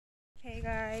Hey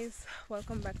guys,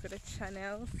 welcome back to the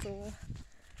channel. So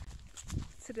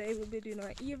today we'll be doing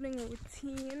our evening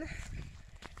routine.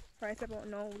 Right about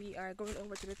now we are going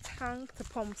over to the tank to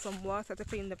pump some water to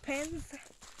clean the pens,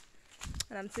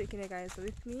 and I'm taking you guys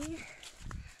with me,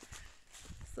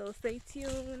 so stay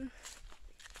tuned.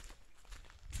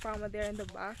 Farmer there in the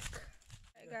back.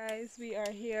 Hey guys, we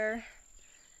are here.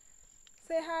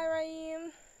 Say hi,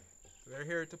 Raheem. We're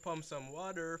here to pump some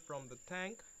water from the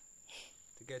tank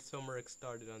to get some work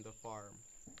started on the farm.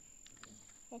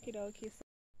 Okay, okay. So,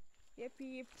 yeah,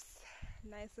 peeps.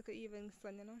 Nice little evening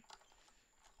sun, you know.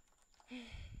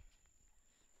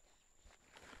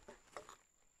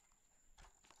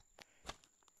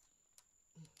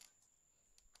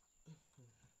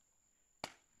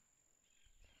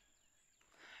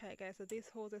 Alright guys, so this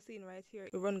hose is seen right here.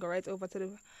 We go right over to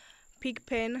the pig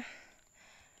pen,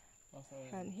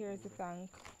 and here's the tank.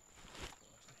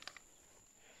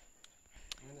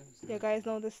 You guys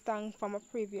know this tank from a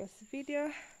previous video.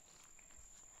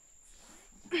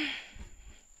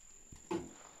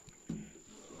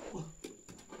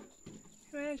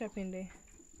 Where are you dropping there?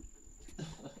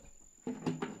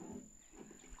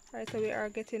 Alright, so we are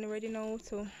getting ready now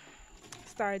to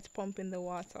start pumping the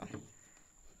water.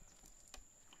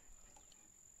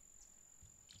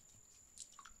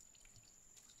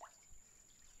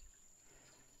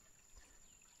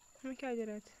 How can I do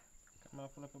that? I'm going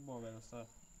to pull up a bowel so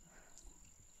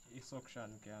the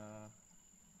suction can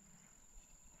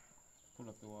pull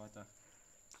up the water.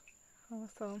 Oh,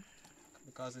 so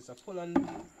because it's a pull and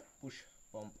push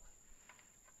pump.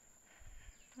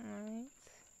 alright.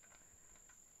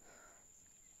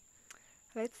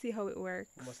 Let's see how it works.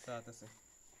 You must start to say.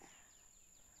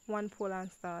 One pull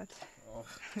and start. Oh.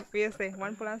 What do you say?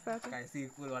 One pull and start? Can you see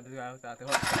pull what you start to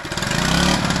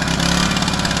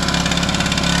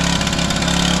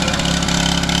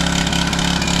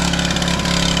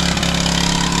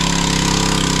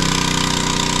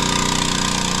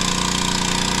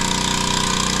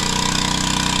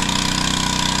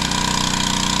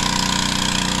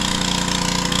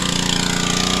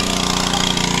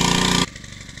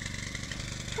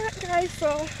Guys,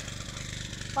 so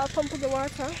I'll pump the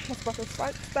water. Let's put a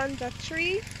stanza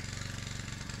 3,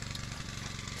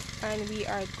 and we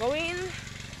are going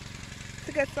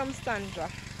to get some stanza.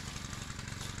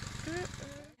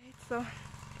 So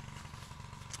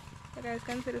you guys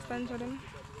can see the stanza them.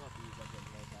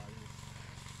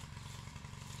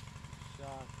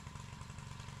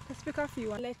 Let's pick a few.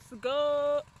 Let's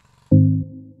go.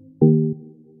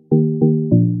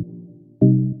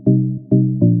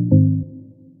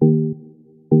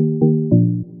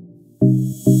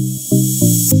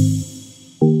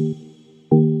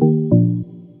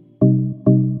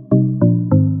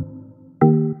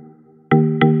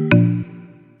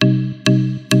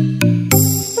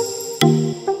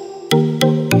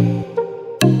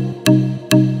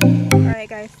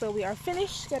 So we are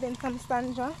finished getting some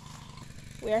stanza.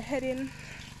 We are heading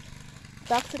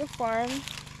back to the farm,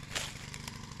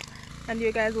 and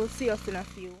you guys will see us in a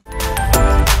few.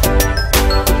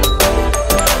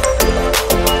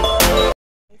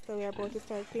 So we are about to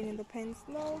start cleaning the pens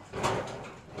now.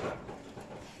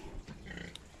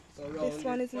 This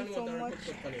one isn't so much,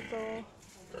 so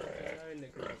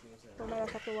we might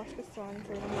have to wash this one,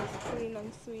 so we just clean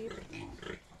and sweep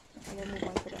and then move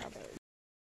on to the others.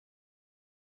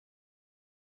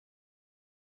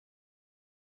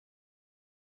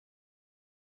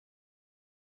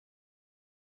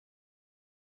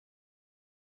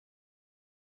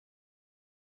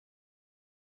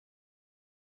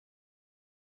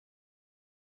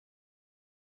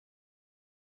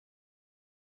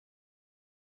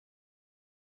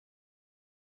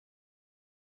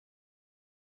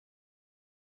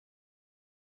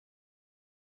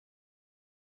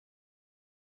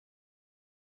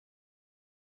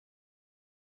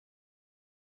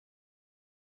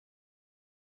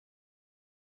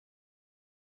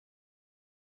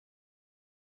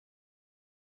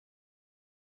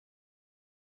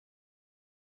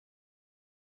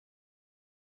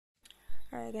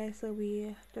 Alright guys, so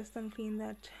we just done clean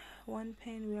that one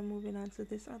pen. We are moving on to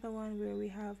this other one where we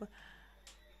have,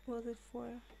 what was it,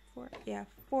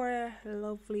 four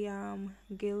lovely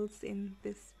gills in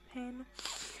this pen.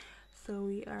 So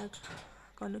we are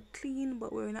gonna clean,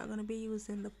 but we're not gonna be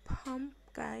using the pump,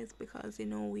 guys, because you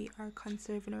know we are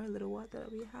conserving our little water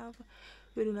that we have.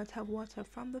 We do not have water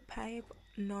from the pipe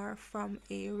nor from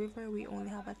a river. We only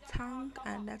have a tank,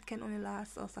 and that can only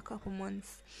last us a couple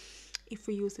months if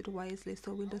we use it wisely.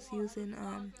 So we're just using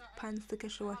pans to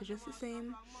catch the water just the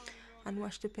same and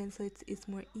wash the pen, so it's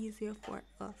more easier for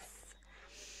us.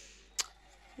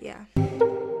 Yeah.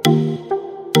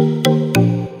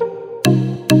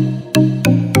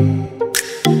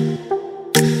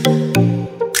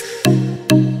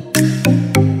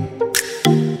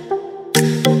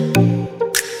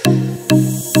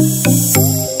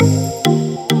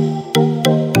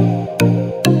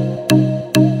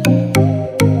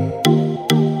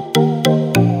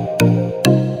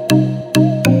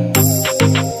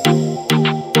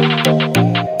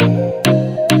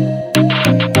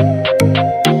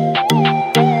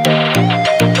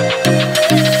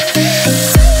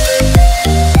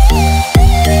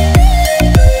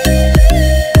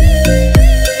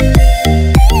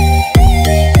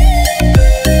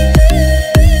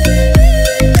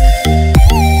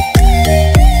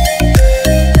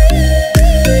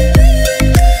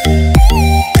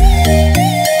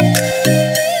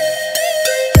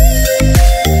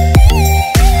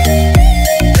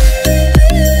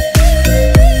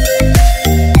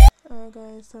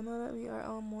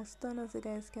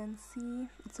 can see,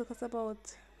 it took us about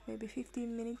maybe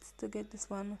 15 minutes to get this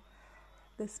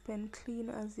pen clean,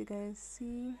 as you guys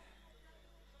see.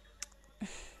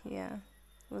 Yeah,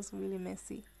 it was really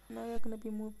messy. Now we're going to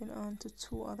be moving on to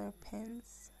two other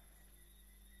pens.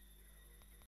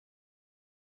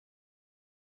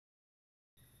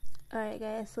 Alright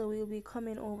guys, so we'll be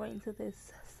coming over into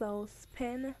this South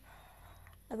pen.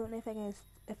 I don't know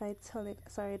if I tell you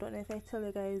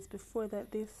guys before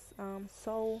that this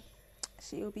sow,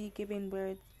 she'll be giving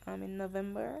birth in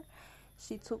November.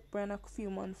 She took Bran a few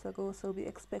months ago, so we'll be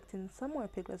expecting some more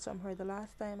piglets from her. The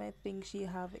last time I think she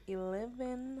have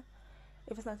 11.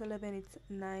 If it's not 11, it's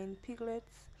 9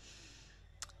 piglets.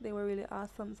 They were really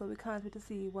awesome, so we can't wait to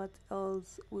see what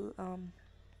else will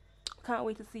can't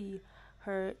wait to see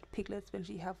her piglets when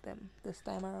she have them this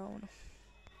time around.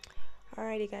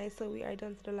 Alrighty guys, so we are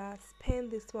done to the last pen.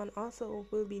 This one also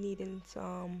will be needing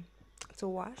to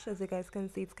wash. As you guys can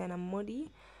see, it's kind of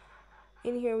muddy.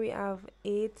 In here we have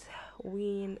 8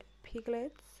 wean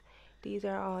piglets. These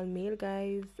are all male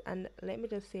guys, and let me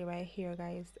just say right here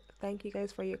guys, thank you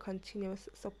guys for your continuous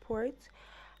support.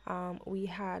 We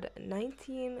had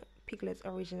 19 piglets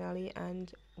originally,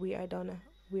 and we are down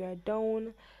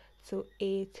to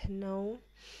 8 now.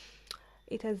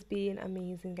 It has been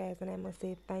amazing guys, and I must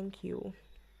say thank you.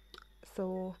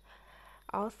 So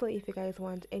also, if you guys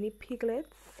want any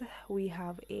piglets, we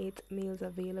have 8 males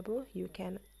available. You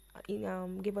can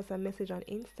give us a message on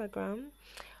Instagram,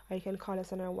 or you can call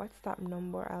us on our WhatsApp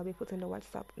number. I'll be putting the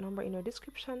WhatsApp number in the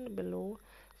description below,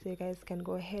 so you guys can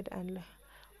go ahead and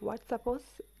WhatsApp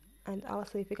us. And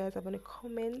also, if you guys have any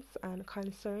comments and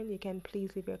concern, you can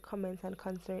please leave your comments and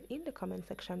concern in the comment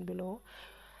section below.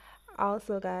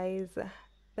 Also guys,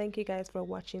 thank you guys for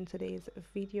watching today's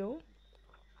video.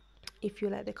 If you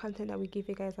like the content that we give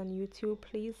you guys on YouTube,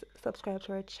 please subscribe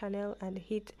to our channel and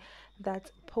hit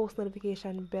that post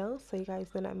notification bell so you guys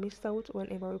do not miss out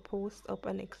whenever we post up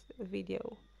a next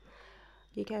video.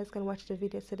 You guys can watch the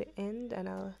video to the end, and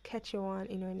I'll catch you on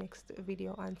in our next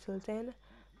video. Until then,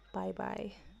 bye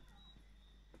bye.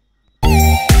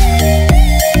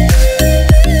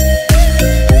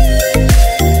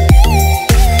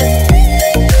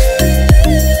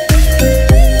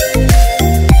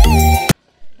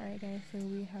 So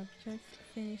we have just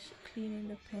finished cleaning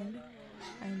the pen,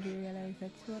 and we realized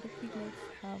that 2 of the piglets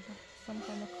have some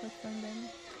kind of cuts on them,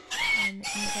 and each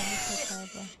of the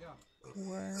cuts have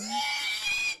worms,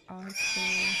 also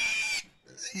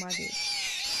maggots.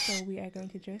 So we are going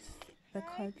to dress the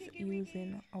cuts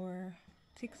using our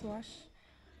Tix wash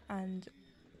and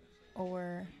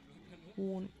our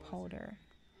wound powder.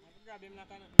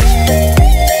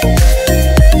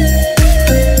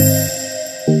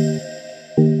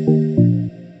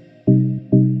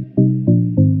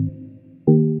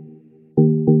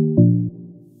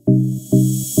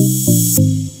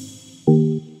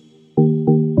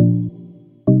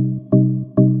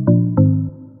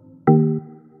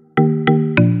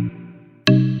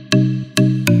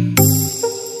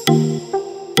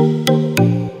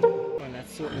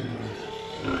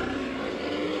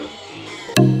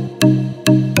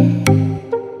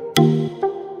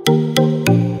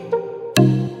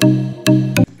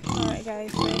 Alright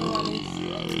guys, so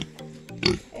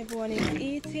everyone is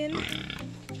eating.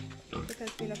 It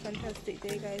has been a fantastic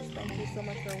day guys. Thank you so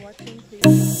much for watching. Please